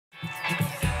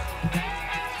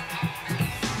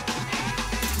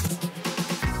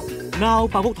now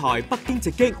爆谷台北京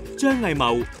直擊張藝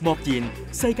謀莫言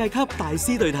世界級大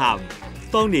師對談。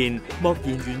當年莫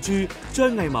言原著，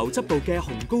張藝謀執導嘅《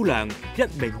紅高粱》一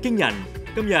鳴驚人。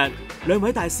今日兩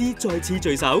位大師再次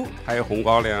聚首。拍《紅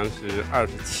高粱》是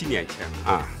27年前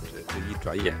啊，这一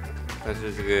转眼，但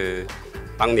是这个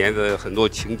当年的很多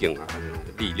情景啊，还是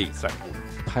历历在目。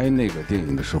拍那个电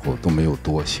影的时候都没有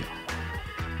多想，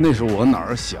那时候我哪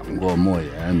儿想过莫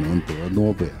言能得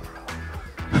诺贝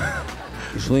尔啊？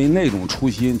所以那种初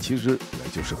心其实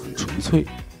就是很纯粹，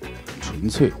很纯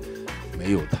粹，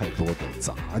没有太多的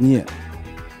杂念，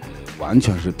完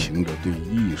全是凭着对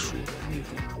艺术的那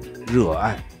种热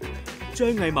爱。張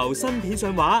藝謀新片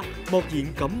上畫，莫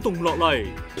言感動落淚。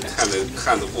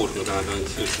看的過程當中，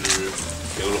確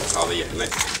實流了不少的眼淚。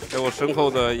在我身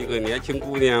後的一個年輕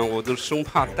姑娘，我都生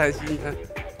怕擔心她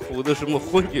哭的什麼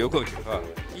昏厥過去啊，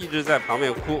一直在旁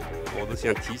邊哭，我都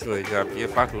想提醒她一下，別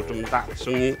發出這麼大的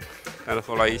聲音。但是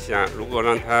後來一想，如果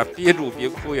讓她憋住別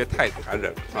哭，也太殘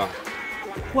忍了啊。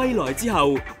歸來之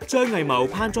後，張藝謀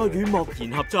盼再與莫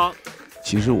言合作。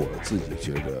其實我自己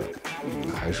覺得，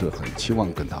還是很期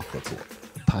望跟他合作。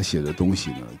他寫的東西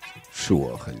呢，是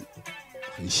我很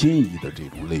心儀的這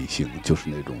種類型，就是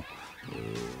那種，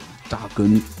扎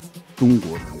根中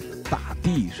國的那個大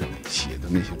地上寫的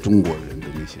那些中國人的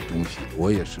那些東西，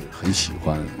我也是很喜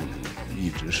歡，一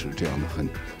直是這樣的很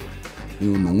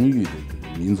有濃郁的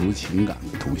民族情感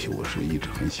的東西，我是一直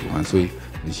很喜歡，所以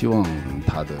很希望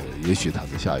也許他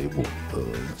的下一步，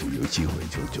就有機會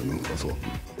就能合作。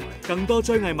更多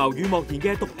張藝謀與莫言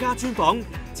嘅獨家專訪，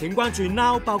請關注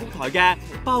now爆谷台嘅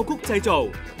爆谷製造，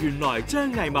原來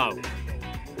張藝謀。